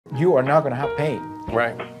you are not going to have pain.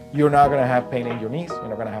 Right. You're not going to have pain in your knees. You're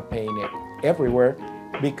not going to have pain everywhere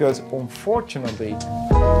because unfortunately,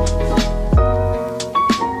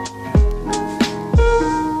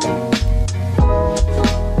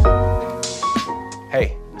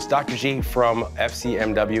 Hey, it's Dr. G from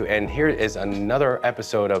FCMW, and here is another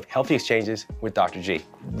episode of Healthy Exchanges with Dr. G.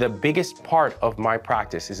 The biggest part of my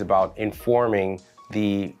practice is about informing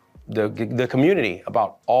the community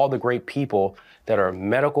about all the great people that are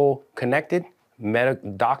medical connected,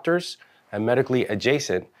 doctors, and medically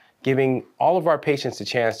adjacent, giving all of our patients a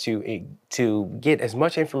chance to get as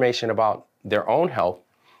much information about their own health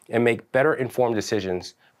and make better informed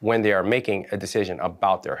decisions when they are making a decision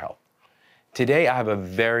about their health. Today, I have a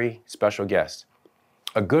very special guest,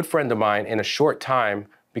 a good friend of mine in a short time,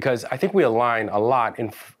 because I think we align a lot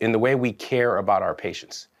in the way we care about our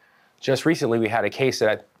patients. Just recently, we had a case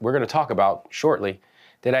that we're going to talk about shortly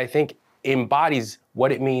that I think embodies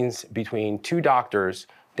what it means between two doctors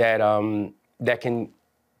that that can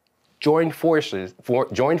join forces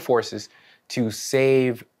to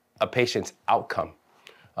save a patient's outcome.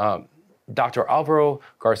 Dr. Alvaro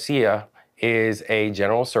Garcia is a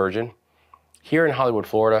general surgeon here in Hollywood,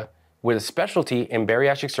 Florida, with a specialty in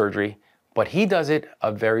bariatric surgery, but he does it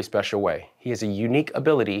a very special way. He has a unique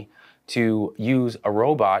ability to use a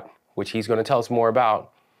robot, which he's going to tell us more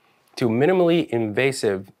about, to minimally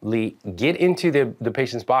invasively get into the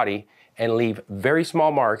patient's body and leave very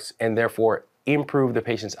small marks and therefore improve the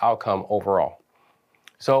patient's outcome overall.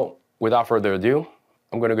 So without further ado,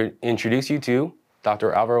 I'm going to introduce you to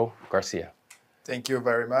Dr. Alvaro Garcia. thank you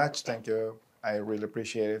very much. Thank you. I really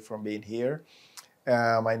appreciate it from being here.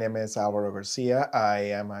 My name is Alvaro Garcia. I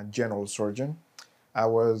am a general surgeon. I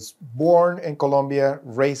was born in Colombia,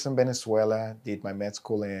 raised in Venezuela, did my med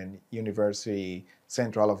school in University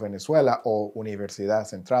Central of Venezuela or Universidad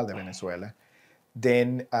Central de Venezuela.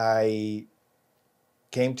 Then I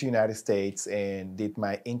came to United States and did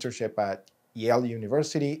my internship at Yale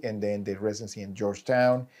University and then did residency in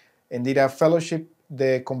Georgetown and did a fellowship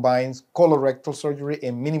that combines colorectal surgery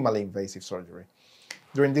and minimally invasive surgery.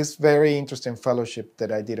 During this very interesting fellowship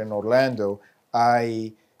that I did in Orlando,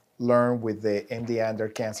 I learned with the MD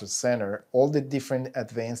Anderson Cancer Center all the different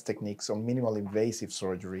advanced techniques on minimal invasive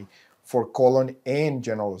surgery for colon and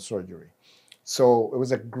general surgery. So it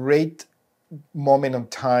was a great moment in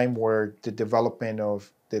time where the development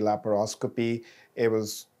of the laparoscopy, it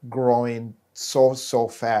was growing so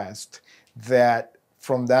fast that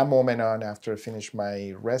from that moment on, after I finished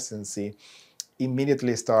my residency,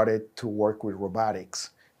 immediately started to work with robotics.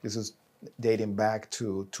 This is dating back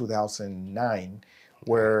to 2009,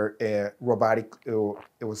 where robotic,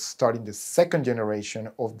 it was starting the second generation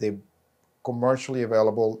of the commercially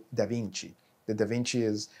available Da Vinci. The Da Vinci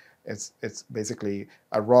it's basically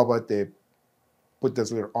a robot that put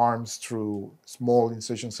those little arms through small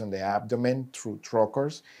incisions in the abdomen through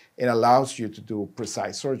trocars and allows you to do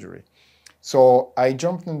precise surgery. So I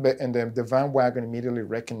jumped in the bandwagon, immediately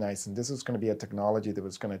recognizing this is going to be a technology that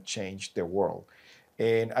was going to change the world.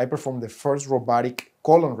 And I performed the first robotic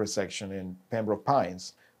colon resection in Pembroke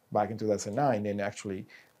Pines back in 2009. And actually,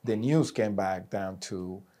 the news came back down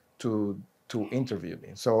to interview me.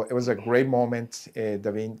 So it was a great moment. The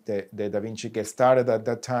Da Vinci get started at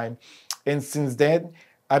that time. And since then,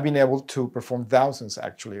 I've been able to perform thousands,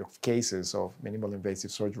 actually, of cases of minimal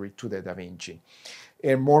invasive surgery to the Da Vinci.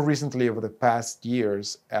 And more recently, over the past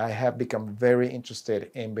years, I have become very interested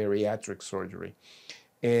in bariatric surgery.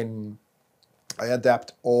 And I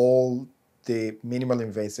adapt all the minimal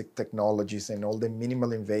invasive technologies and all the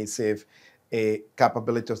minimal invasive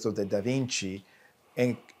capabilities of the Da Vinci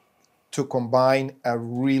and to combine a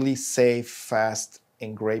really safe, fast,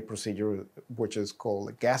 and great procedure, which is called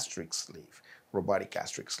a gastric sleeve, robotic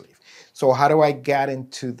gastric sleeve. So how do I get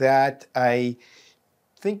into that? I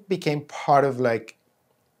think became part of like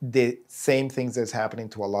the same things that's happening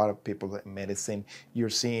to a lot of people in medicine. You're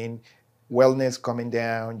seeing wellness coming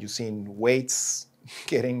down, you're seeing weights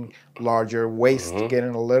getting larger, waist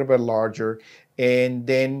getting a little bit larger, and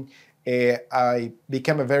then I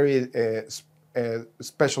became a very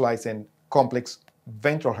specialized in complex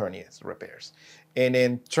ventral hernias repairs. And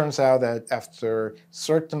then turns out that after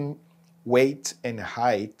certain weight and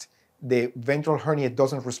height, the ventral hernia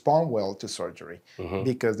doesn't respond well to surgery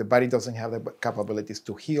because the body doesn't have the capabilities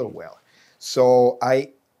to heal well. So I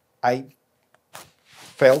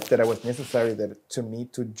felt that it was necessary to me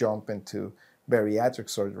to jump into bariatric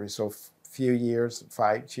surgery. So few years,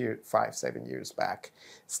 7 years back,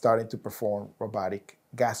 starting to perform robotic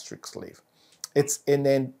gastric sleeve. I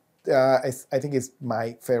think it's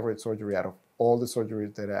my favorite surgery out of all the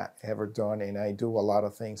surgeries that I ever done, and I do a lot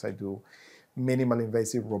of things. I do minimal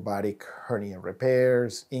invasive robotic hernia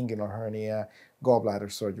repairs, inguinal hernia,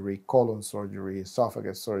 gallbladder surgery, colon surgery,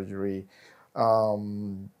 esophagus surgery,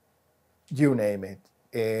 you name it.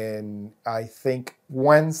 And I think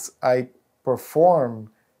once I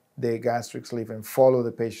perform the gastric sleeve and follow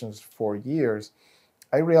the patients for years,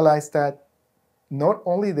 I realized that not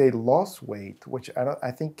only they lost weight, which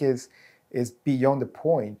I think is beyond the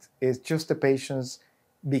point, it's just the patients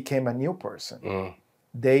became a new person.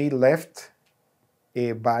 They left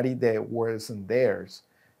a body that wasn't theirs,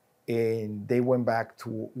 and they went back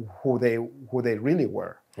to who they really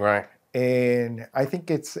were. Right. And I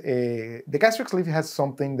think it's the gastric sleeve has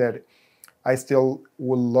something that I still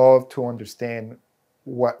would love to understand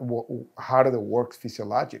how does it work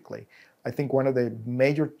physiologically. I think one of the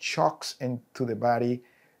major shocks into the body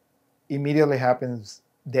immediately happens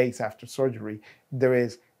days after surgery. There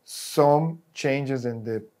is some changes in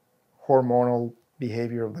the hormonal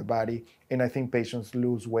behavior of the body, and I think patients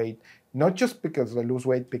lose weight, not just because they lose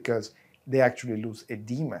weight, because they actually lose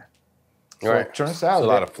edema. So right. It turns out it's a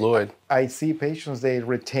lot of fluid. I see patients, they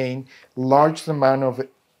retain large amount of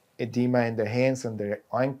edema in their hands and their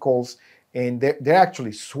ankles, and they're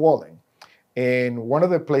actually swollen. And one of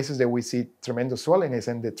the places that we see tremendous swelling is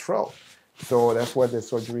in the throat. So that's why the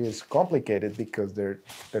surgery is complicated, because their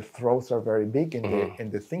throats are very big,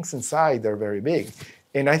 and the things inside are very big.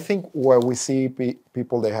 And I think what we see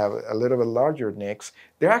people that have a little bit larger necks,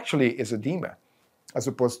 there actually is edema, as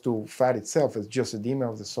opposed to fat itself. It's just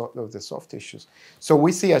edema of the soft tissues. So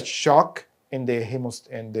we see a shock in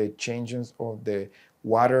the changes of the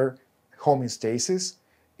water homeostasis,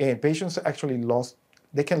 and patients actually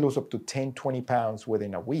they can lose up to 10, 20 pounds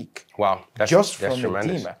within a week. Wow, that's from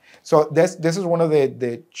tremendous. edema. So this is one of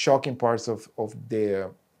the shocking parts of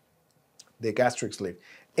the gastric sleeve.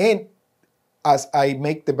 And as I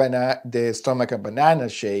make the stomach a banana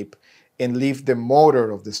shape and leave the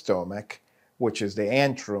motor of the stomach, which is the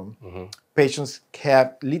antrum, patients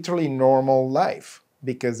have literally normal life,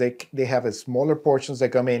 because they have a smaller portions that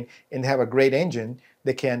come in and have a great engine.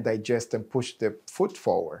 They can digest and push the food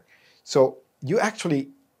forward. So you actually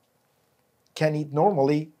can eat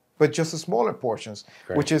normally, but just smaller portions,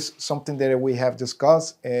 which is something that we have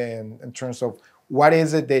discussed in terms of what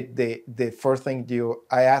is it that the first thing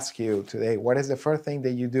I ask you today, what is the first thing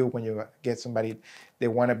that you do when you get somebody they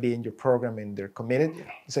want to be in your program and they're committed? You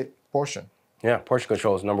say portion. Yeah, portion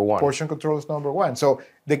control is number one. Portion control is number one. So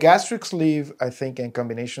the gastric sleeve, I think, in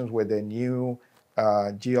combinations with the new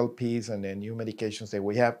GLPs and the new medications that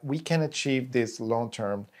we have, we can achieve this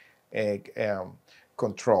long-term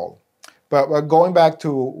control. But going back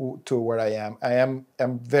to where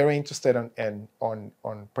I'm very interested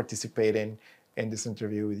on participating in this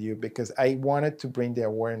interview with you, because I wanted to bring the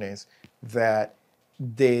awareness that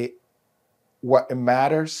what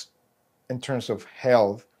matters in terms of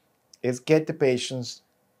health is get the patients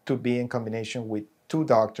to be in combination with two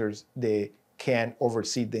doctors. They can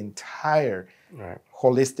oversee the entire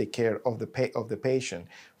holistic care of the patient,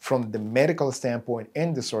 from the medical standpoint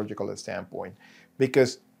and the surgical standpoint,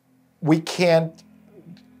 because we can't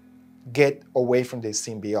get away from this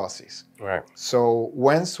symbiosis. Right. So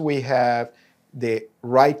once we have the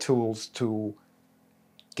right tools to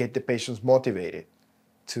get the patients motivated,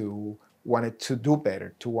 to wanted to do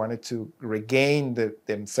better, to wanted to regain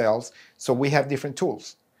themselves, so we have different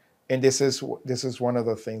tools. And this is one of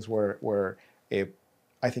the things where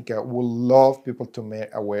I think I would love people to make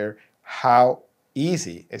aware how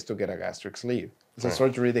easy it is to get a gastric sleeve. It's a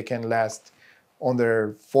surgery that can last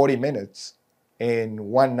under 40 minutes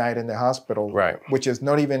in one night in the hospital, which is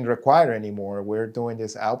not even required anymore. We're doing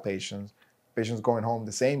this outpatients, patients going home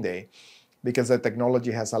the same day, because the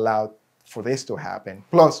technology has allowed for this to happen.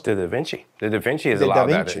 Plus the Vinci. The Vinci has allowed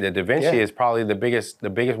that. The Vinci is probably the biggest,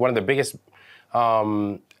 one of the biggest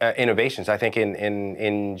innovations, I think,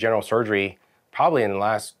 in general surgery, probably in the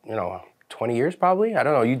last 20 years, probably. I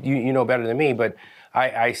don't know. You know better than me, but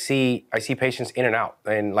I see patients in and out,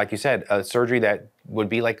 and like you said, a surgery that would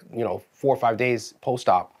be like 4 or 5 days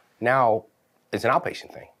post-op, now it's an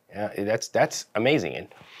outpatient thing. That's amazing,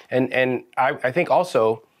 and I think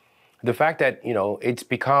also the fact that it's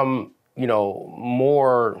become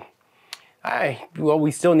more.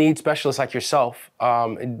 We still need specialists like yourself.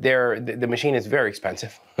 The machine is very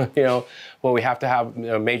expensive. Well, we have to have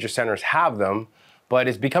major centers have them, but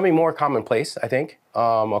it's becoming more commonplace, I think,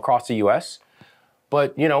 across the U.S.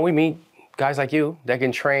 But we meet guys like you that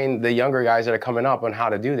can train the younger guys that are coming up on how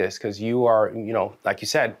to do this, because you are, like you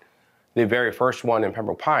said, the very first one in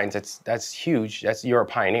Pembroke Pines. That's huge. You're a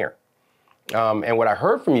pioneer. And what I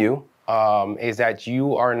heard from you is that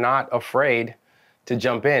you are not afraid to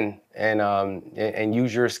jump in and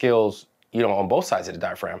use your skills on both sides of the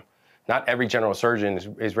diaphragm. Not every general surgeon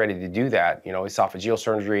is ready to do that, esophageal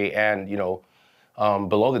surgery and,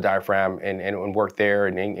 below the diaphragm and work there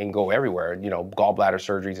and go everywhere, gallbladder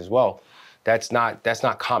surgeries as well. That's not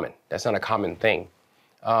common. That's not a common thing.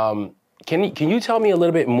 Can you tell me a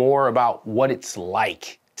little bit more about what it's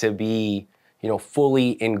like to be,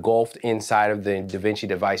 fully engulfed inside of the Da Vinci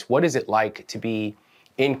device? What is it like to be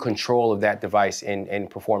in control of that device and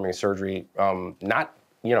performing surgery?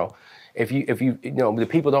 If the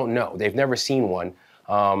people don't know, they've never seen one.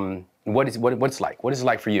 What's it like? What is it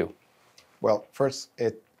like for you? Well, first,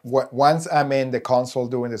 once I'm in the console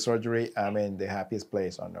doing the surgery, I'm in the happiest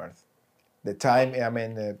place on earth. The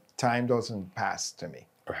time doesn't pass to me.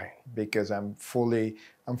 Right. Because I'm fully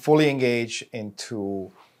engaged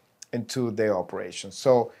into the operation.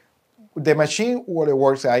 So the machine, what it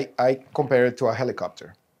works, I compare it to a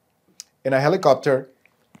helicopter. In a helicopter,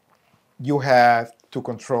 you have to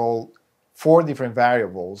control 4 different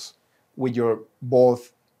variables with your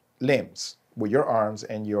both limbs, with your arms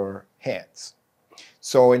and your hands.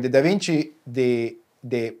 So in the Da Vinci, I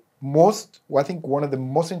think one of the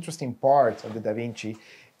most interesting parts of the Da Vinci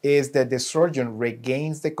is that the surgeon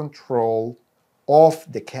regains the control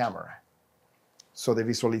of the camera. So the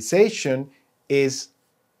visualization is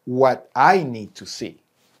what I need to see.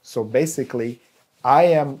 So basically, I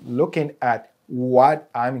am looking at what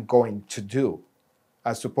I'm going to do,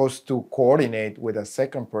 as opposed to coordinate with a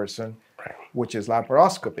second person, which is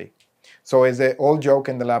laparoscopy. So as the old joke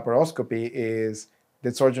in the laparoscopy is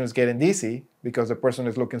the surgeon is getting dizzy because the person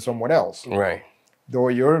is looking somewhere else. Right. Though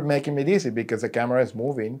you're making me dizzy because the camera is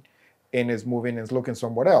moving and is looking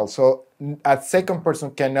somewhere else. So a second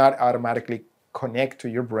person cannot automatically connect to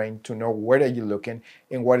your brain to know where are you looking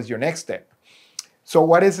and what is your next step. So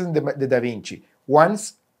what is in the Da Vinci?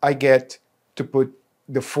 Once I get to put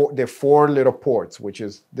the four little ports, which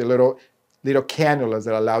is the little cannulas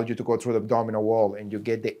that allow you to go through the abdominal wall and you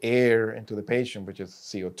get the air into the patient, which is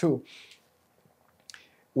CO2,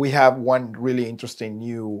 we have one really interesting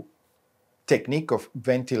new technique of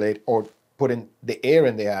ventilate or putting the air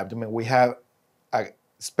in the abdomen. We have a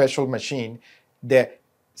special machine that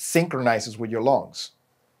synchronizes with your lungs.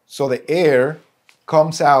 So the air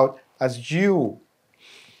comes out as you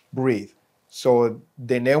breathe. So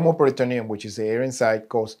the pneumoperitoneum, which is the air inside,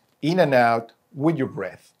 goes in and out with your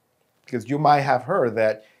breath. Because you might have heard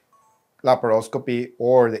that laparoscopy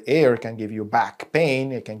or the air can give you back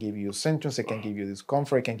pain, it can give you symptoms, it can give you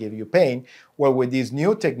discomfort, it can give you pain. Well, with this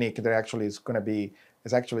new technique, there actually is going to be,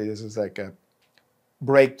 this is like a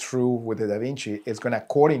breakthrough with the Da Vinci. It's going to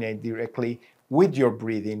coordinate directly with your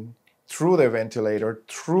breathing through the ventilator,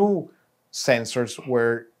 through sensors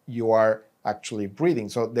where you are actually breathing.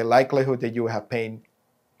 So the likelihood that you have pain,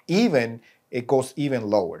 it goes even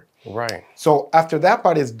lower. Right. So after that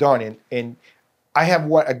part is done, and I have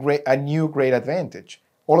a new great advantage.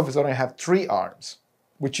 All of a sudden I have 3 arms,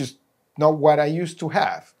 which is not what I used to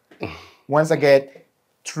have. Once I get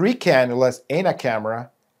 3 cannulas and a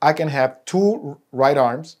camera, I can have 2 right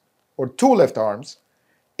arms or 2 left arms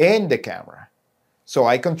and the camera. So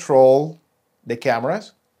I control the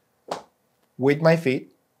cameras with my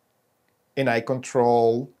feet, and I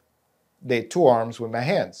control the 2 arms with my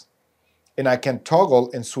hands. And I can toggle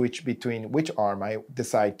and switch between which arm I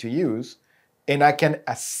decide to use, and I can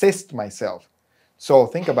assist myself. So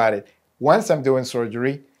think about it. Once I'm doing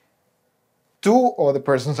surgery, 2 other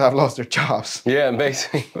persons have lost their jobs. Yeah,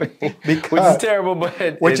 basically.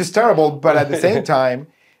 Which is terrible, but at the same time,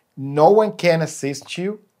 no one can assist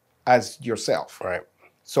you as yourself. Right.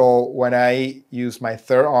 So when I use my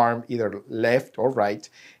 3rd arm, either left or right,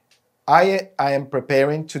 I am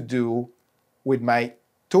preparing to do with my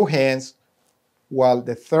 2 hands while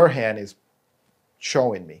the 3rd hand is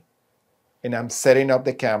showing me. And I'm setting up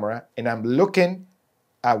the camera and I'm looking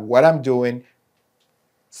at what I'm doing,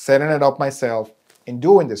 setting it up myself, and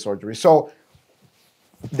doing the surgery. So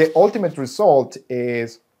the ultimate result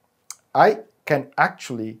is I can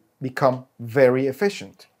actually become very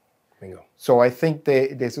efficient. Bingo. So I think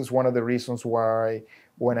this is one of the reasons why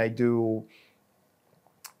when I do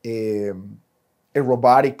a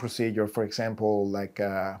robotic procedure, for example, like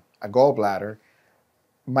a gallbladder,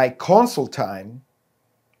 my consult time,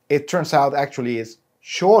 it turns out actually is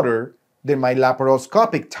shorter than my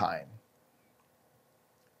laparoscopic time,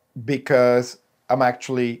 because I'm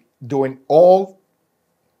actually doing all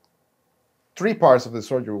 3 parts of the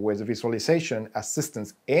surgery with the visualization,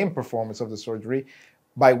 assistance, and performance of the surgery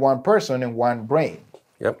by one person and one brain.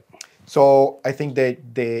 Yep. So I think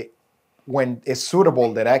that when it's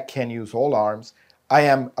suitable that I can use all arms, I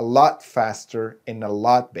am a lot faster and a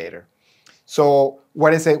lot better. So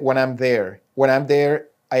what is it when I'm there? When I'm there,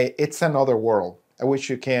 it's another world. I wish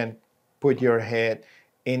you can put your head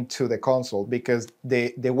into the console, because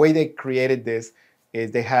the way they created this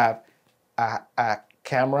is they have a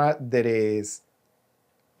camera that is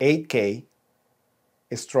 8K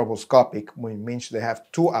stroboscopic, which means they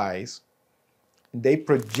have two eyes. They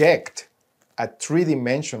project a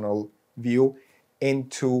three-dimensional view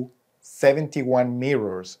into 71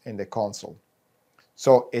 mirrors in the console.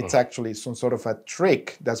 So it's actually some sort of a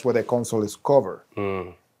trick. That's why the console is covered.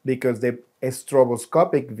 Because the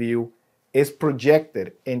stroboscopic view is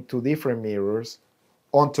projected into different mirrors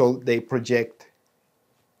until they project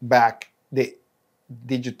back the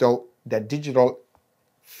digital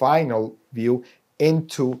final view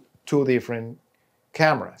into two different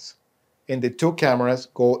cameras. And the two cameras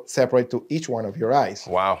go separate to each one of your eyes.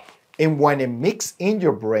 Wow. And when it mixes in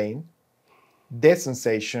your brain, the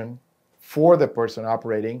sensation for the person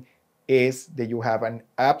operating is that you have an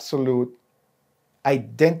absolute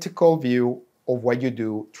identical view of what you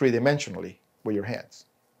do three-dimensionally with your hands.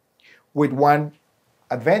 With one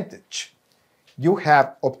advantage: you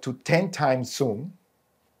have up to 10 times zoom.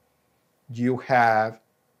 You have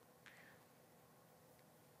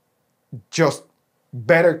just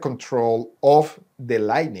better control of the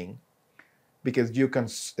lighting, because you can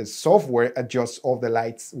software adjust all the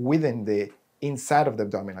lights within the inside of the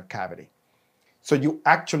abdominal cavity. So you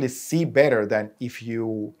actually see better than if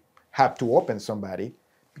you have to open somebody,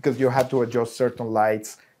 because you have to adjust certain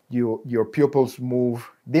lights. Your pupils move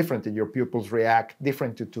differently. Your pupils react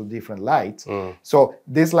differently to different lights. So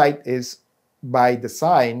this light is, by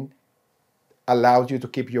design, allows you to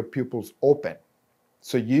keep your pupils open.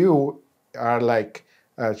 So you are like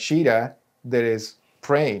a cheetah that is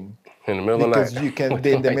praying in the middle of the night. Because you can,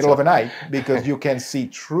 in the middle of the night, because you can see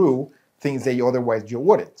through things that otherwise you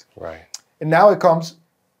wouldn't. Right. And now it comes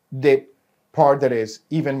the part that is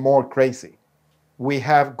even more crazy. We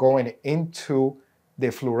have going into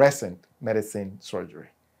the fluorescent medicine surgery.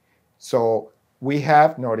 So we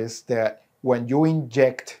have noticed that when you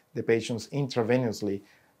inject the patients intravenously,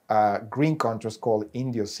 green contrast called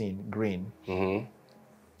indocine green,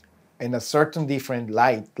 and a certain different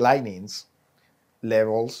lightnings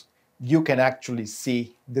levels, you can actually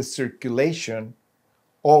see the circulation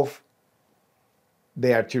of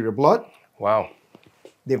the arterial blood, Wow.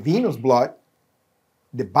 the venous blood,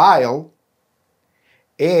 the bile,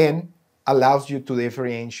 and allows you to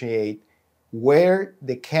differentiate where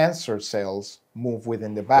the cancer cells move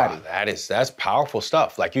within the body. Wow, that's powerful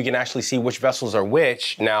stuff. Like, you can actually see which vessels are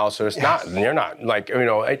which now, so it's not, you're not like, you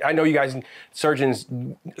know, I know you guys, surgeons,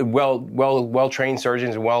 well-trained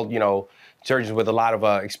surgeons, surgeons with a lot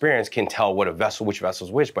of experience can tell what a vessel, which vessel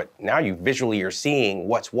is which, but now you visually are seeing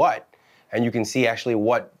what's what, and you can see actually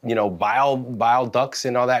what, bile ducts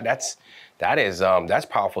and all that. That's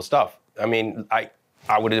powerful stuff. I mean,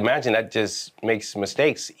 I would imagine that just makes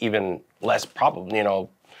mistakes even less probable,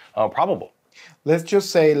 probable. Let's just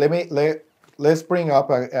say, let's bring up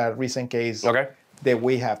a recent case that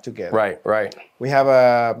we have together. Right. We have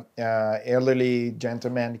a elderly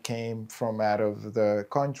gentleman came from out of the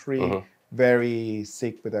country, very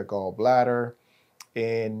sick with a gallbladder,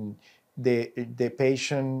 and the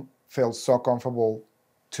patient felt so comfortable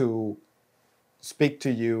to speak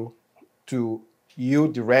to you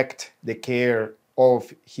direct the care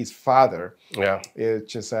of his father. Yeah,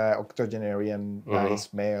 it's just an octogenarian,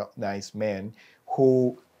 nice man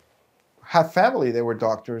who had family. They were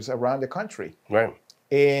doctors around the country, right?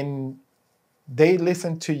 And they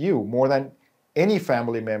listened to you more than any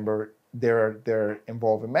family member. They're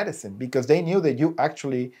involved in medicine, because they knew that you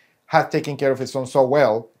actually had taken care of his son so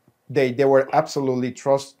well. They were absolutely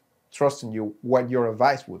trusting you what your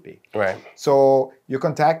advice would be. Right. So you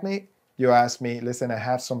contact me. You ask me, listen, I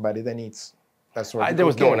have somebody that needs. There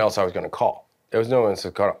was no one else I was going to call. There was no one else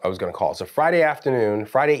I was going to call. It's a Friday afternoon,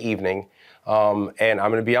 Friday evening, and I'm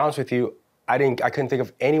going to be honest with you, I couldn't think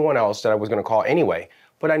of anyone else that I was going to call anyway,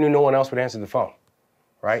 but I knew no one else would answer the phone,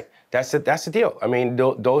 right? That's the deal. I mean,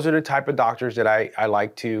 those are the type of doctors that I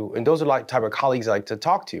like to, and those are the type of colleagues I like to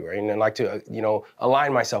talk to, right? And I like to,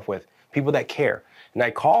 align myself with people that care. And I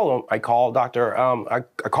call Doctor, I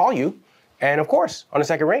call you, and of course, on the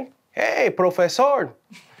second ring, hey, professor.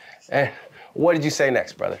 And what did you say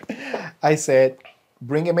next, brother? I said,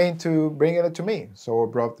 bring it to me. So I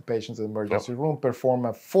brought the patient to the emergency room, perform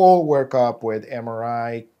a full workup with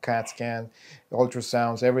MRI, CAT scan,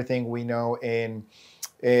 ultrasounds, everything we know. And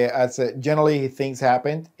generally things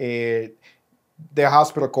happened. The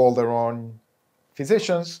hospital called their own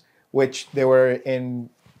physicians, which they were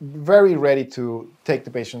very ready to take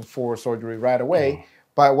the patient for surgery right away.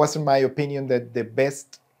 But it wasn't my opinion that the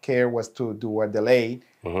best care was to do a delay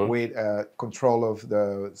with control of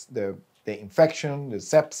the infection, the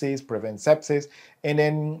sepsis, prevent sepsis. And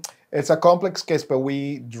then it's a complex case, but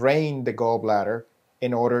we drain the gallbladder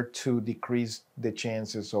in order to decrease the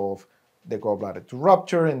chances of the gallbladder to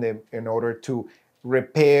rupture, and in order to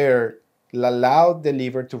repair, allow the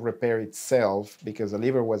liver to repair itself, because the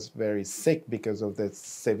liver was very sick because of the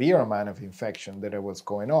severe amount of infection that was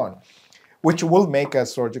going on, which will make a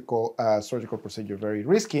surgical procedure very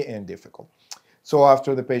risky and difficult. So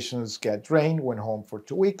after the patients got drained, went home for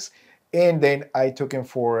 2 weeks, and then I took him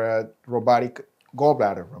for a robotic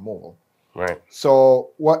gallbladder removal. Right.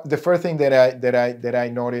 So the first thing that I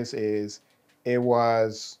noticed is it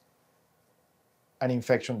was an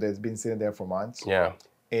infection that's been sitting there for months. Yeah.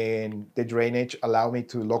 And the drainage allowed me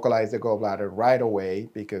to localize the gallbladder right away,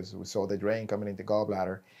 because we saw the drain coming into the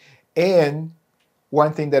gallbladder. And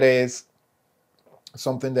one thing that is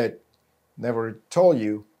something that never told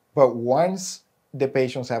you, but once the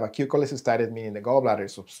patients have acute cholecystitis, meaning the gallbladder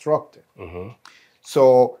is obstructed.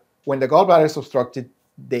 So when the gallbladder is obstructed,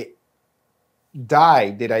 the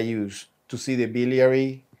dye that I use to see the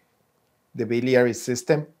biliary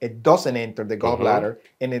system, it doesn't enter the gallbladder,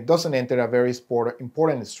 and it doesn't enter a very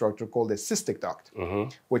important structure called the cystic duct,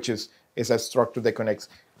 which is a structure that connects.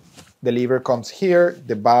 The liver comes here,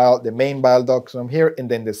 the main bile duct comes here, and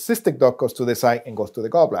then the cystic duct goes to the side and goes to the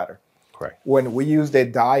gallbladder. Correct. When we use the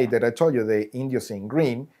dye that I told you, the indocin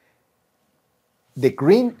green, the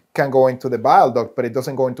green can go into the bile duct, but it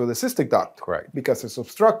doesn't go into the cystic duct. Correct. Because it's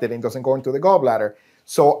obstructed and doesn't go into the gallbladder.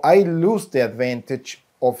 So I lose the advantage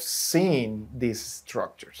of seeing these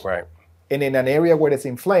structures. Right. And in an area where it's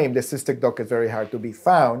inflamed, the cystic duct is very hard to be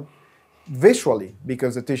found visually,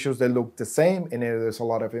 because the tissues, they look the same and there's a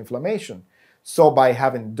lot of inflammation. So by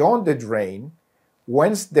having done the drain,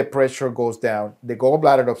 once the pressure goes down, the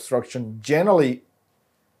gallbladder obstruction generally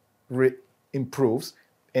improves,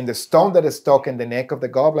 and the stone that is stuck in the neck of the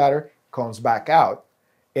gallbladder comes back out.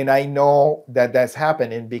 And I know that that's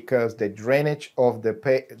happening because the drainage of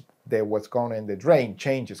what's going in the drain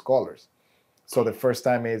changes colors. So the first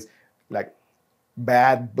time is like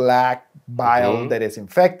bad black bile that is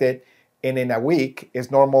infected, and in a week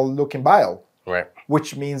it's normal looking bile. Right.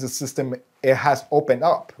 Which means the system, it has opened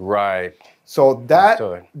up. Right. So that,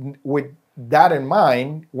 with that in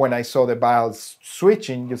mind, when I saw the bile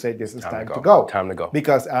switching, you say this is time to go. Time to go.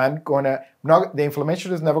 Because the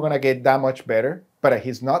inflammation is never gonna get that much better, but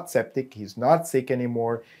he's not septic, he's not sick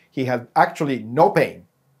anymore. He has actually no pain.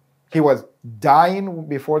 He was dying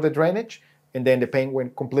before the drainage, and then the pain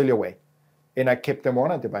went completely away. And I kept him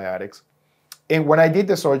on antibiotics. And when I did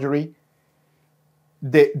the surgery,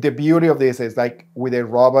 the beauty of this is, like with a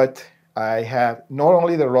robot, I have not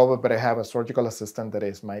only the robot, but I have a surgical assistant that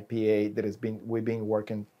is my PA we've been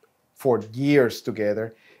working for years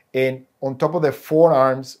together. And on top of the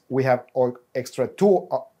forearms, we have extra two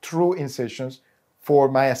true incisions for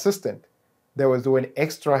my assistant that was doing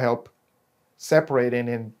extra help separating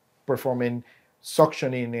and performing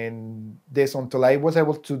suctioning and this, until I was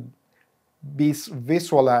able to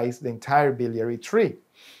visualize the entire biliary tree,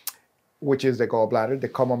 which is the gallbladder, the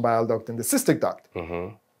common bile duct, and the cystic duct.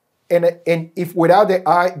 And if without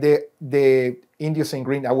the indocin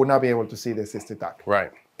green, I would not be able to see the cystic duct.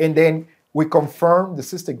 Right. And then we confirmed the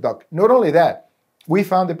cystic duct. Not only that, we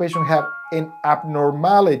found the patient had an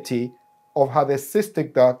abnormality of how the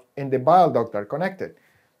cystic duct and the bile duct are connected.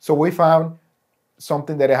 So we found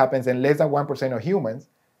something that happens in less than 1% of humans,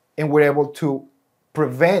 and we're able to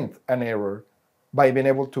prevent an error by being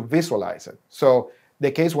able to visualize it. So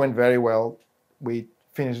the case went very well. We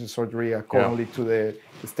finished the surgery accordingly to the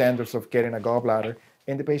standards of getting a gallbladder,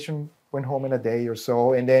 and the patient went home in a day or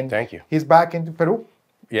so, and then he's back into Peru.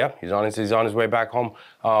 Yeah, he's on his way back home.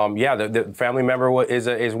 The family member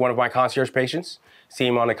is one of my concierge patients. See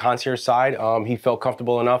him on the concierge side. He felt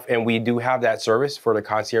comfortable enough, and we do have that service for the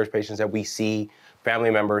concierge patients that we see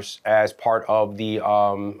family members as part of the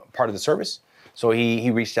service. So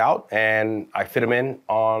he reached out, and I fit him in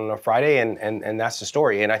on a Friday, and that's the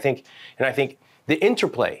story. And I think the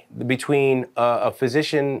interplay between a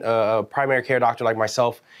physician, a primary care doctor like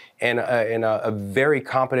myself, and a very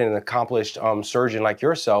competent and accomplished surgeon like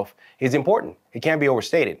yourself is important. It can't be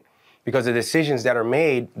overstated, because the decisions that are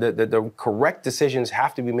made, the correct decisions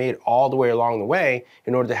have to be made all the way along the way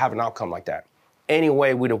in order to have an outcome like that. Any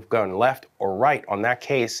way we'd have gone left or right on that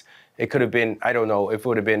case, it could have been, I don't know if it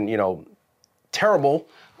would have been, terrible,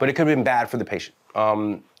 but it could have been bad for the patient.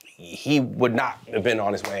 He would not have been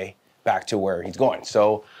on his way back to where he's going.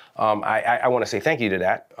 So I want to say thank you to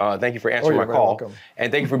that. Thank you for answering my call. Welcome.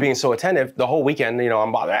 And thank you for being so attentive the whole weekend.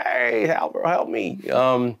 I'm bothered, hey, Alvaro, help me.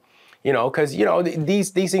 You know, because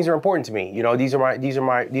these things are important to me. You know, these are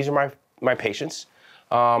my patients,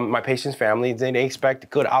 my patients' families. They expect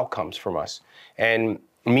good outcomes from us, and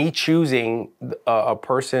me choosing a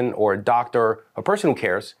person or a doctor, a person who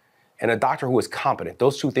cares, and a doctor who is competent.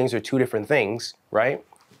 Those two things are two different things, right?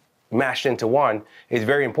 Mashed into one is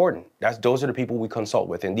very important. Those are the people we consult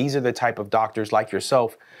with, and these are the type of doctors like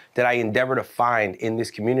yourself that I endeavor to find in this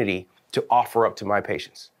community to offer up to my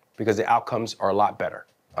patients because the outcomes are a lot better.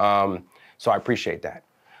 So I appreciate that.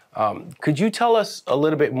 Could you tell us a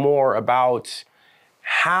little bit more about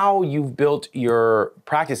how you've built your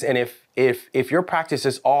practice, and if your practice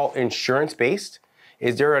is all insurance based,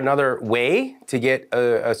 is there another way to get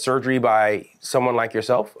a surgery by someone like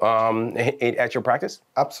yourself at your practice?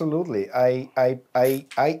 Absolutely. I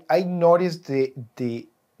noticed the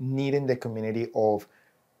need in the community of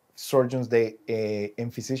surgeons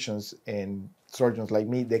and physicians and surgeons like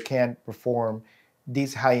me. They can't perform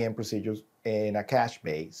these high-end procedures in a cash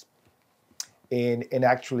base. And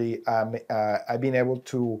actually, I've been able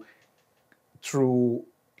to, through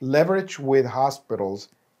leverage with hospitals,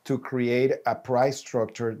 to create a price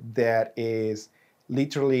structure that is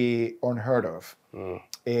literally unheard of,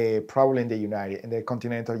 probably in the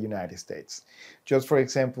continental United States. Just for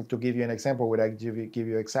example, to give you an example, without give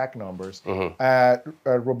you exact numbers, a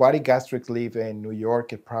robotic gastric sleeve in New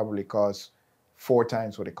York, it probably costs 4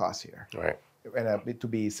 times what it costs here, Right. and to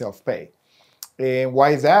be self-pay. And why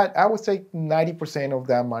is that? I would say 90% of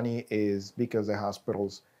that money is because the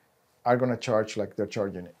hospitals are going to charge like they're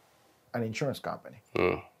charging an insurance company.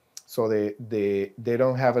 So they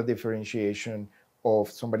don't have a differentiation of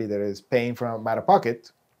somebody that is paying from out of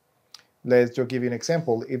pocket. Let's just give you an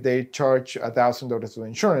example. If they charge $1,000 to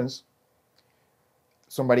insurance,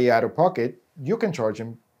 somebody out of pocket, you can charge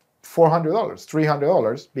them $400,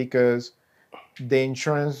 $300 because the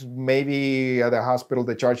insurance, maybe at the hospital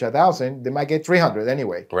they charge 1,000, they might get 300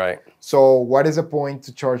 anyway. Right. So what is the point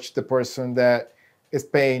to charge the person that is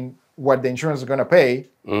paying what the insurance is going to pay?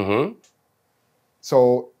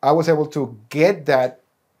 So I was able to get that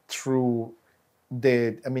through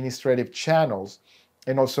the administrative channels,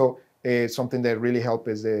 and also something that really helped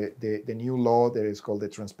is the new law that is called the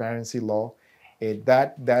transparency law.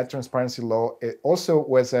 That transparency law, it also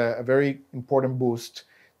was a very important boost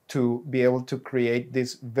to be able to create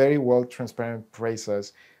this very well transparent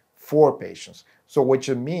process for patients. So which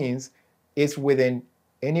it means it's within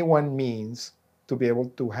anyone's means to be able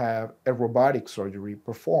to have a robotic surgery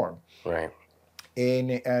performed. Right.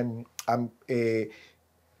 And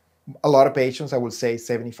a lot of patients, I would say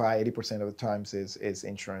 75-80% of the times is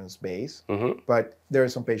insurance based. But there are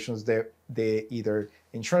some patients that they either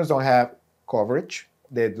insurance don't have coverage,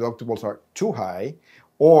 the deductibles are too high,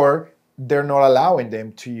 or they're not allowing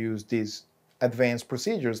them to use these advanced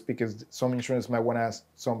procedures because some insurance might want to have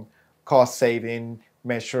some cost saving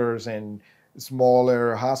measures, and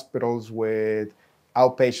smaller hospitals with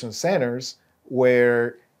outpatient centers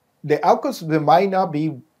where the outcomes, they might not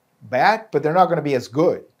be bad, but they're not going to be as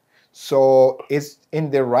good. So it's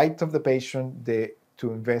in the right of the patient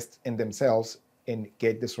to invest in themselves and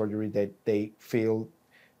get the surgery that they feel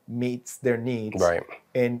meets their needs. Right.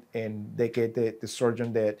 And they get the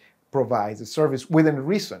surgeon that provides the service within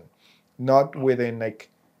reason, not within like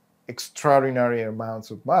extraordinary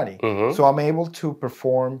amounts of money. So I'm able to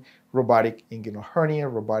perform robotic inguinal hernia,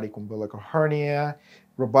 robotic umbilical hernia,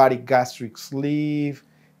 robotic gastric sleeve,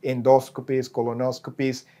 endoscopies,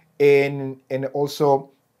 colonoscopies, and also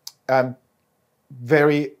I'm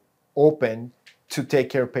very open to take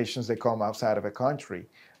care of patients that come outside of a country.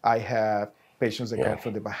 I have patients that come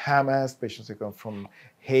from the Bahamas, patients that come from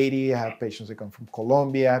Haiti, I have patients that come from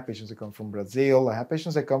Colombia, I have patients that come from Brazil, I have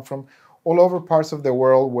patients that come from all over parts of the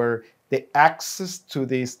world where the access to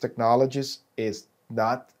these technologies is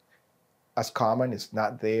not as common, it's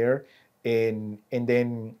not there, and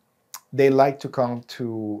then they like to come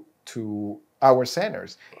to our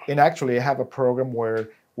centers. And actually, I have a program where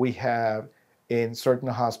we have, in certain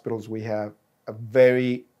hospitals, we have a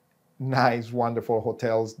very nice, wonderful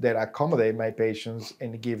hotels that accommodate my patients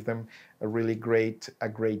and give them a really great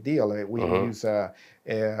deal. We use a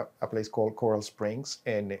place called Coral Springs,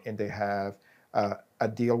 and they have a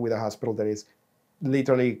deal with a hospital that is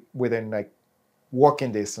literally within like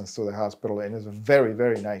walking distance to the hospital, and it's a very,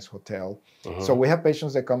 very nice hotel. So we have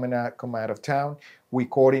patients that come out of town. We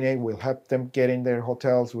coordinate. We'll help them get in their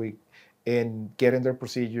hotels. And get in their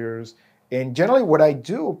procedures. And generally, what I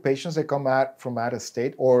do, patients that come out from out of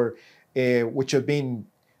state, or which have been,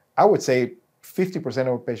 I would say,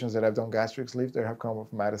 50% of patients that I've done gastric sleeve that have come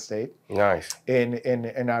from out of state. Nice.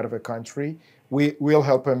 And out of a country, we'll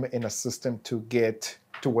help them and assist them to get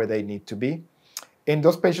to where they need to be. And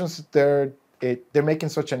those patients, they're making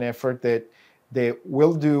such an effort that they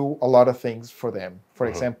will do a lot of things for them. For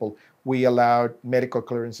example, we allowed medical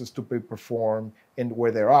clearances to be performed in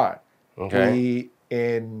where they are. Okay.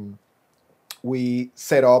 We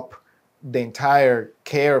set up the entire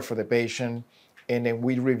care for the patient, and then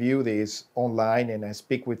we review this online, and I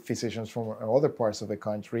speak with physicians from other parts of the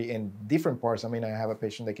country and different parts. I mean, I have a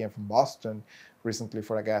patient that came from Boston recently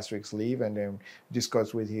for a gastric sleeve, and then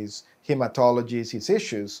discussed with his hematologist his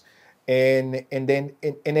issues. And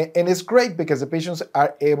it's great because the patients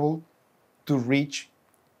are able to reach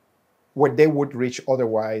what they would reach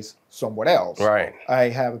otherwise somewhere else. Right. I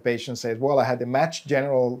have a patient says, well, I had the Match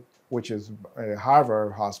General, which is a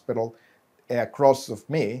Harvard hospital, across of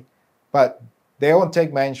me, but they don't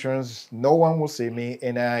take my insurance, no one will see me,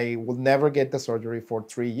 and I will never get the surgery for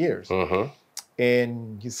 3 years.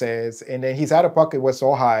 And he says, and then his out-of-pocket was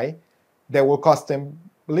so high that will cost him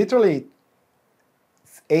literally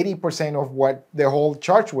 80% of what the whole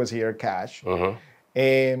charge was here cash.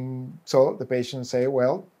 And so the patient say,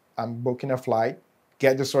 well, I'm booking a flight,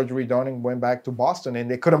 get the surgery done, and went back to Boston. And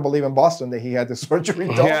they couldn't believe in Boston that he had the surgery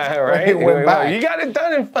done. Yeah, right. He went back. You got it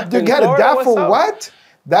done in fucking You got it Florida? done for What's up? what?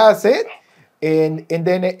 That's it. And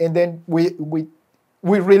then we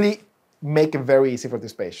really make it very easy for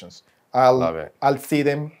these patients. Love it. I'll see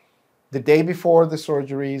them the day before the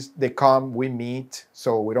surgeries. They come, we meet.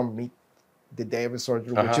 So we don't meet the day of the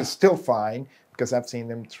surgery, which is still fine because I've seen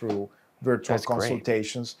them through virtual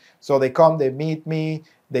consultations. So they come, they meet me,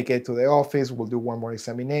 they get to the office, we'll do one more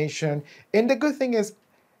examination. And the good thing is,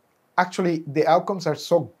 actually, the outcomes are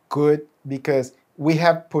so good because we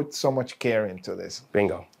have put so much care into this.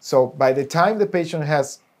 Bingo. So by the time the patient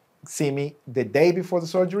has seen me the day before the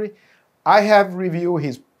surgery, I have reviewed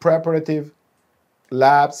his preparative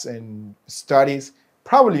labs and studies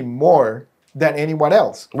probably more than anyone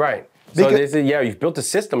else. Right. So yeah, you've built a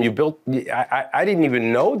system. You built. I didn't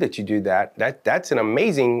even know that you do that. That's an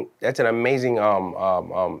amazing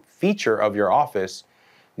feature of your office.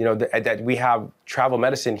 You know that we have travel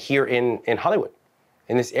medicine here in Hollywood,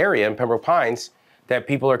 in this area in Pembroke Pines, that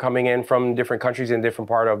people are coming in from different countries in different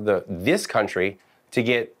part of this country to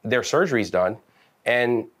get their surgeries done,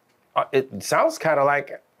 and it sounds kind of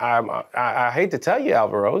like I hate to tell you,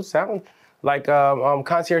 Alvaro, it sounds like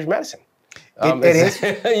concierge medicine. It is.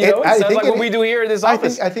 It sounds like what we do here in this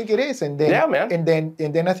office. I think it is. And then, yeah, man.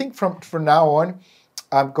 And then I think from now on,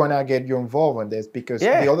 I'm gonna get you involved in this because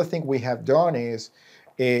the other thing we have done is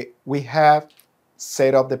we have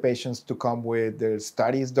set up the patients to come with their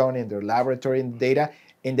studies done in their laboratory and data,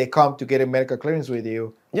 and they come to get a medical clearance with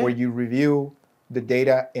you, where you review the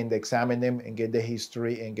data and examine them and get the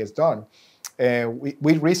history and gets done.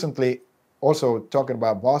 We recently, also talking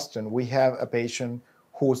about Boston, we have a patient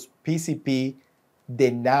whose PCP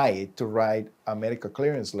denied to write a medical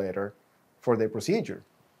clearance letter for the procedure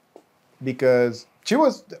because she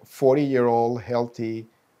was a 40-year-old healthy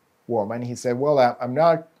woman. He said, well,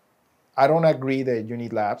 I don't agree that you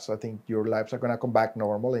need labs. I think your labs are going to come back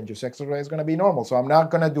normal and your sex ray is going to be normal. So I'm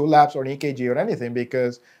not going to do labs or EKG or anything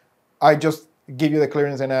because I just give you the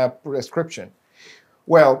clearance and a prescription.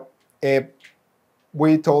 Well,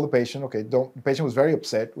 we told the patient, okay, the patient was very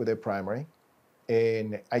upset with their primary.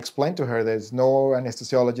 And I explained to her there's no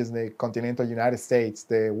anesthesiologist in the continental United States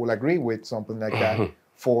that will agree with something like that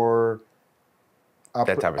for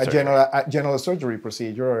a general surgery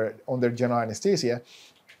procedure or under general anesthesia.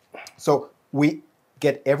 So we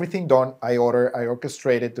get everything done. I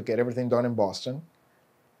orchestrated to get everything done in Boston.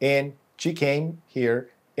 And she came here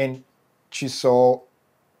and she saw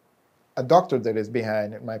a doctor that is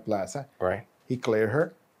behind my plaza. Right. He cleared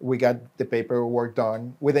her. We got the paperwork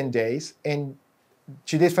done within days, and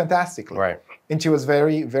she did fantastically. Right. And she was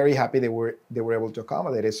very, very happy they were able to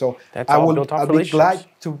accommodate it. So I'll be glad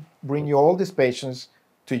to bring you all these patients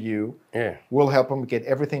to you. Yeah. We'll help them get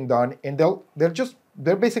everything done, and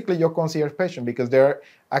they're basically your concierge patient because they're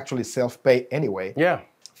actually self-pay anyway. Yeah.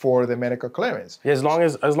 For the medical clearance. Yeah, as long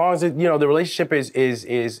as it, the relationship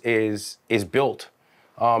is built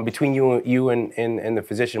between you and the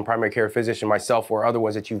physician, primary care physician, myself, or other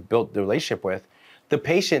ones that you've built the relationship with, the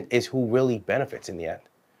patient is who really benefits in the end.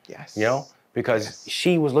 Yes. Because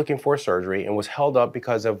she was looking for surgery and was held up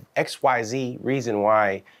because of XYZ reason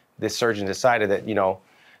why this surgeon decided that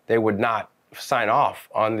they would not sign off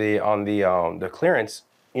on the clearance.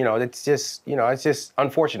 It's just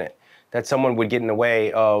unfortunate that someone would get in the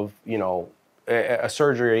way of a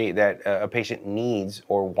surgery that a patient needs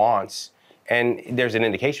or wants, and there's an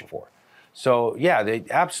indication for. So yeah, they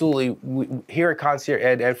absolutely, here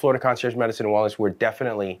at Florida Concierge Medicine and Wellness, we're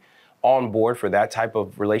definitely on board for that type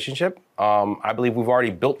of relationship. I believe we've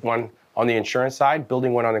already built one on the insurance side,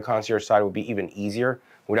 building one on the concierge side would be even easier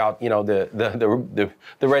without, you know, the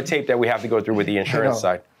red tape that we have to go through with the insurance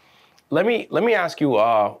side. Let me ask you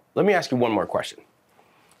one more question.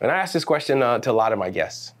 And I ask this question to a lot of my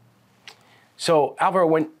guests. So Alvaro,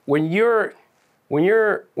 when you're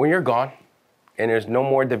gone and there's no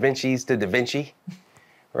more Da Vinci's to Da Vinci,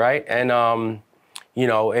 right? And you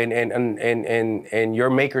know, and your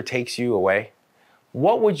maker takes you away,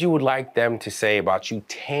 what would you like them to say about you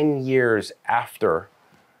 10 years after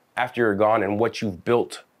you're gone and what you've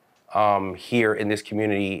built here in this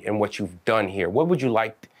community and what you've done here? What would you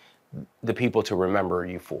like the people to remember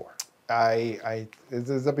you for? This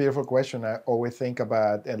is a beautiful question. I always think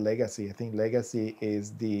about a legacy. I think legacy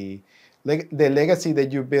is the legacy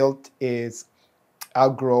that you built is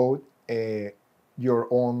outgrow your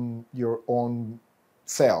own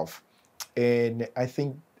self. And I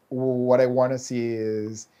think what I want to see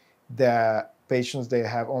is that patients that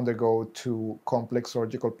have undergo to complex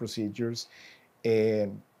surgical procedures,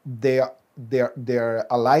 and they're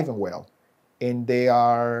alive and well, and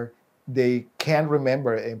they can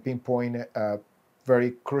remember and pinpoint a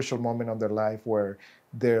very crucial moment of their life where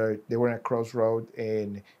they were in a crossroad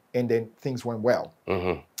and then things went well.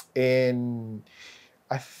 Mm-hmm. And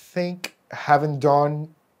I think having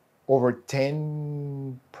done over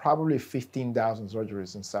 10, probably 15,000 surgeries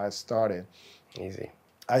since I started. Easy.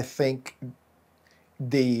 I think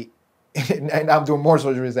and I'm doing more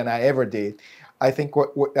surgeries than I ever did. I think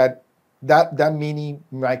that mini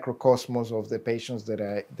microcosmos of the patients that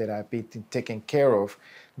I've been taking care of,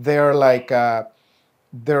 they're like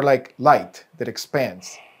light that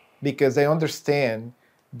expands, because they understand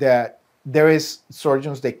that there is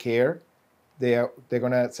surgeons that care. They're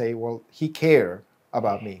gonna say, well, he cared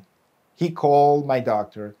about me. He called my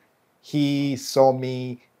doctor. He saw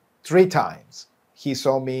me 3 times. He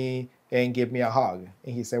saw me and gave me a hug.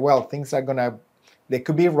 And he said, well, things are they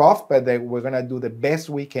could be rough, but we're gonna do the best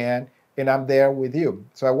we can, and I'm there with you.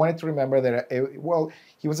 So I wanted to remember that,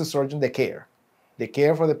 he was a surgeon that cared. They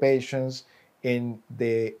care for the patients, and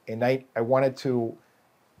I wanted to,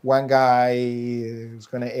 one guy who's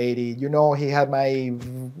gonna 80, he had my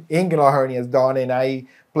inguinal hernias done, and I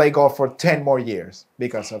play golf for 10 more years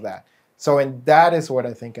because of that. So, and that is what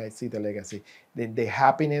I think I see the legacy, the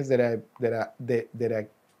happiness that I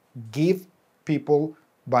give people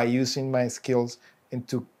by using my skills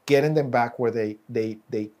into getting them back where they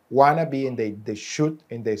want to be, and they should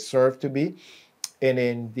and they serve to be. And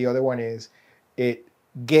then the other one is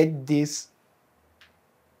get this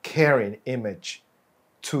caring image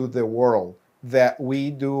to the world that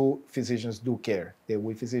physicians do care, that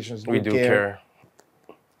we physicians do care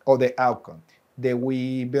of the outcome, that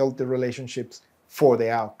we build the relationships for the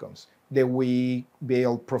outcomes, that we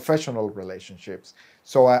build professional relationships.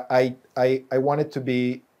 So I wanted to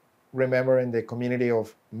be remembered in the community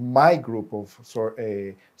of my group of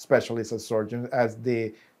specialists and surgeons as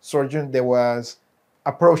the surgeon that was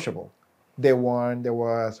approachable, the one that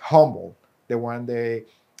was humble, the one that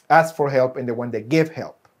asked for help, and the one that gave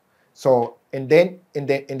help. So and then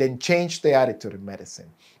change the attitude of medicine.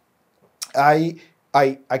 I'm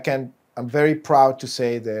very proud to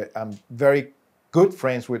say that I'm very good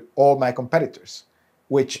friends with all my competitors,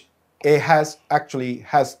 which it has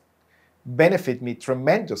benefited me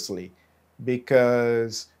tremendously,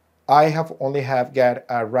 because I have got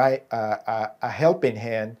a helping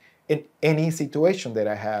hand in any situation that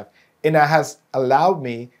I have, and that has allowed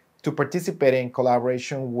me to participate in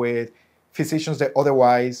collaboration with physicians that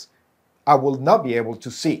otherwise I will not be able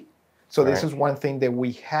to see. So this is one thing that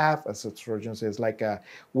we have as surgeons, is like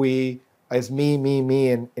as me,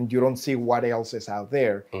 and you don't see what else is out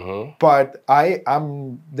there. Mm-hmm. But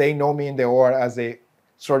they know me in the OR as a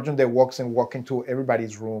surgeon that walk into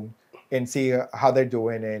everybody's room and see how they're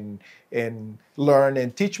doing, and learn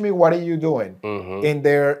and teach me, what are you doing? Mm-hmm.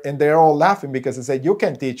 And they're all laughing because they said, you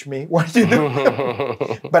can teach me what you do.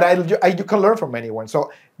 But you can learn from anyone.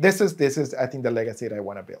 So this is I think the legacy that I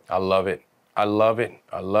want to build. I love it. I love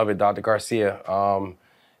it, Dr. Garcia.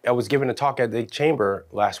 I was giving a talk at the chamber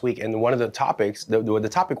last week, and one of the topics, the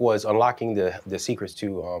topic was unlocking the secrets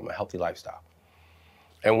to a healthy lifestyle.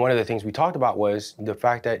 And one of the things we talked about was the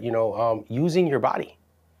fact that, using your body.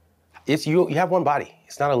 You have one body.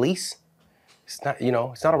 It's not a lease. It's not,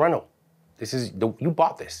 it's not a rental. You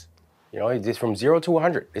bought this. It's from 0 to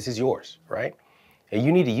 100. This is yours, right? And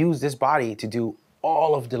you need to use this body to do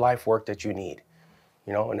all of the life work that you need.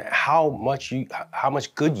 And how much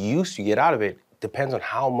good use you get out of it depends on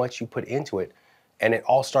how much you put into it. And it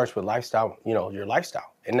all starts with lifestyle, your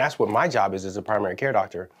lifestyle. And that's what my job is as a primary care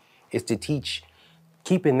doctor, is to teach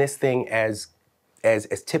keeping this thing as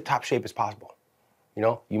tip-top shape as possible, You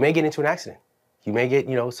know, you may get into an accident. You may get,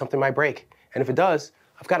 you know, something might break. And if it does,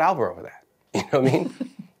 I've got Alvaro for that. You know what I mean?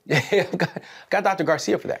 I've got Dr.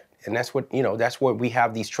 Garcia for that. And that's what, you know, that's what we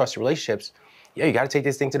have these trusted relationships. Yeah, you got to take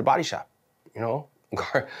this thing to the body shop. You know,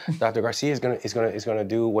 Dr. Garcia is gonna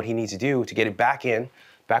do what he needs to do to get it back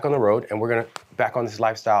on the road, and we're gonna back on this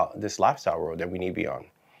lifestyle road that we need to be on.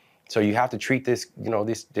 So you have to treat this, you know,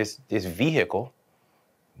 this vehicle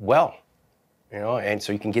well, you know, and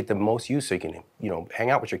so you can get the most use. So you can, you know, hang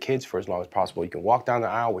out with your kids for as long as possible. You can walk down the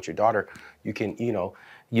aisle with your daughter. You can, you know,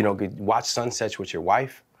 watch sunsets with your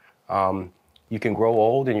wife. You can grow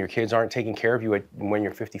old and your kids aren't taking care of you when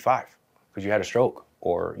you're 55 because you had a stroke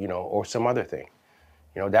or, you know, or some other thing.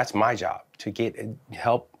 You know, that's my job, to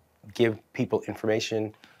help give people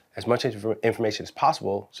information, as much information as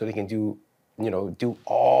possible, so they can do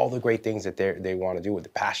all the great things that they want to do with the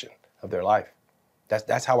passion of their life.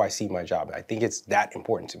 That's how I see my job. I think it's that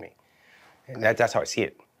important to me, and that's how I see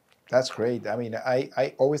it. That's great. I mean,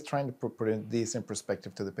 I always trying to put this in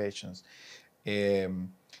perspective to the patients.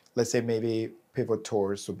 Let's say maybe pivot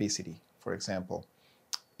towards obesity, for example.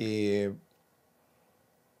 We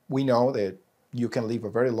know that you can live a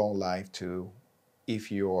very long life if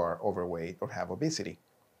you are overweight or have obesity.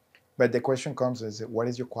 But the question comes is, what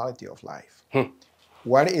is your quality of life?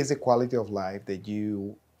 What is the quality of life that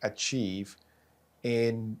you achieve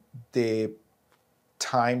in the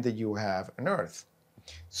time that you have on Earth?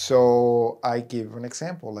 So I give an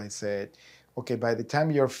example. I said, okay, by the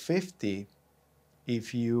time you're 50,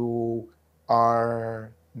 if you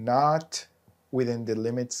are not within the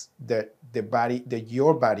limits that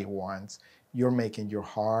your body wants, you're making your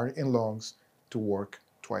heart and lungs to work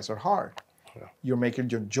twice as hard. Yeah. You're making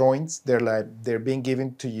your joints, they're being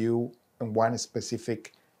given to you in one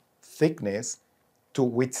specific thickness to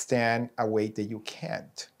withstand a weight that you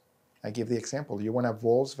can't. I give the example. You want a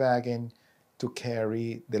Volkswagen to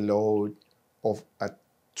carry the load of a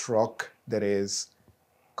truck that is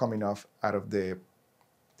coming off out of the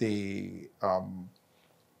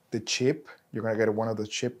chip. You're gonna get one of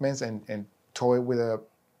those shipments and tow it with a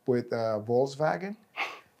Volkswagen.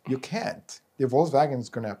 You can't. The Volkswagen is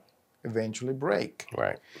gonna eventually break.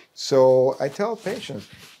 Right. So I tell patients,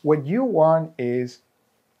 what you want is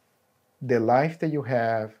the life that you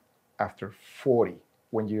have after 40,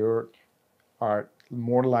 when you are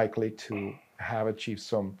more likely to have achieved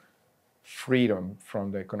some freedom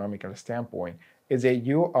from the economical standpoint, is that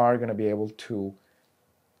you are going to be able to,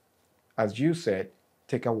 as you said,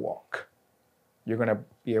 take a walk. You're going to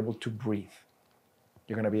be able to breathe.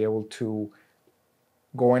 You're going to be able to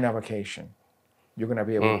go on a vacation. You're going to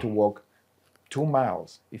be able to walk 2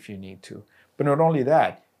 miles if you need to. But not only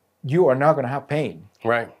that, you are not going to have pain.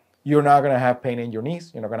 Right. You're not going to have pain in your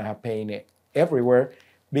knees. You're not going to have pain everywhere,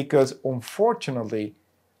 because unfortunately,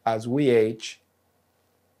 as we age,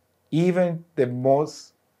 even the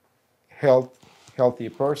most healthy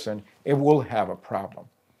person, it will have a problem.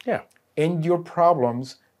 Yeah. And your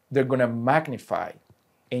problems, they're going to magnify.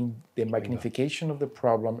 And the magnification of the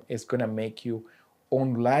problem is going to make you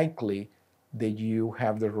unlikely that you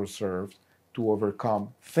have the reserves to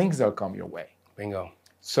overcome things that come your way. Bingo.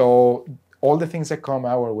 So all the things that come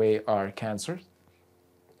our way are cancers.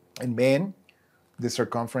 In men, the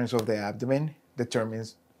circumference of the abdomen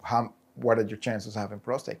determines what are your chances of having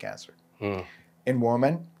prostate cancer. In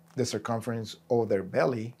women, the circumference of their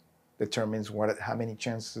belly determines how many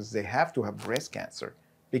chances they have to have breast cancer,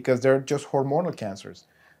 because they're just hormonal cancers.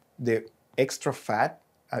 The extra fat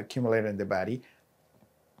accumulated in the body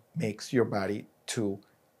makes your body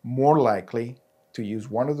more likely to use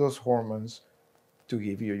one of those hormones to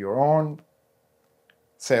give you your own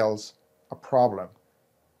cells a problem.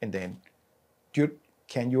 And then,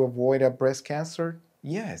 can you avoid a breast cancer?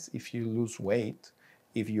 Yes, if you lose weight.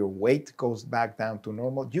 If your weight goes back down to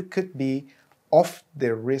normal, you could be off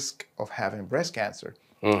the risk of having breast cancer.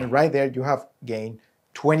 And right there, you have gained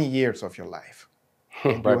 20 years of your life.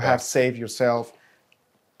 And you have saved yourself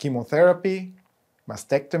chemotherapy,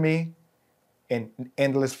 mastectomy, and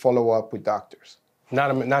endless follow-up with doctors.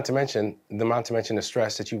 Not to mention the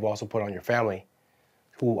stress that you've also put on your family,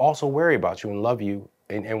 who also worry about you and love you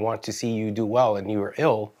and want to see you do well. And you are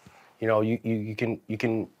ill, you know, you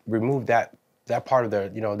can remove that part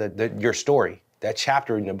of your story. That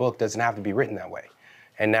chapter in the book doesn't have to be written that way,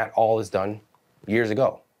 and that all is done years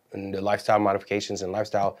ago. And the lifestyle modifications and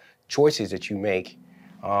lifestyle choices that you make,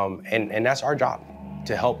 and that's our job,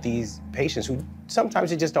 to help these patients who sometimes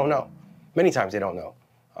they just don't know. Many times they don't know,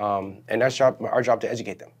 and that's our job to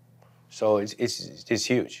educate them. So it's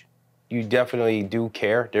huge. You definitely do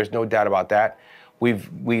care. There's no doubt about that.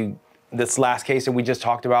 This last case that we just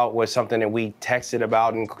talked about was something that we texted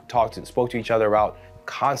about and spoke to each other about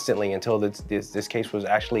constantly until this case was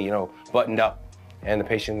actually, you know, buttoned up, and the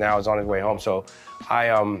patient now is on his way home. So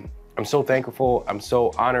I'm so thankful, I'm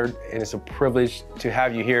so honored, and it's a privilege to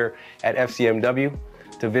have you here at FCMW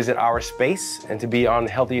to visit our space and to be on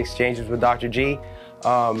Healthy Exchanges with Dr. G.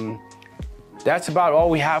 That's about all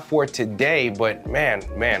we have for today, but man,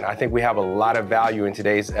 I think we have a lot of value in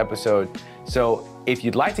today's episode. So if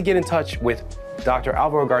you'd like to get in touch with Dr.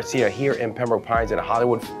 Alvaro Garcia here in Pembroke Pines in the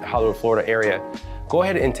Hollywood, Florida area, go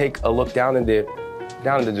ahead and take a look down in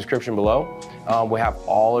the description below. We have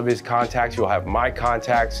all of his contacts. You'll have my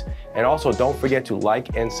contacts. And also don't forget to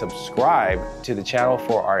like and subscribe to the channel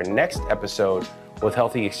for our next episode with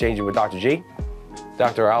Healthy Exchanges with Dr. G.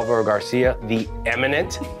 Dr. Alvaro Garcia, the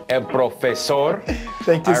eminent professor.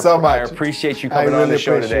 Thank you so much. I appreciate you coming on the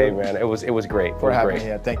show today, man. It was great. For having me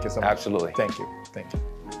here. Thank you so much. Absolutely. Thank you. Thank you.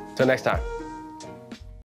 Till next time.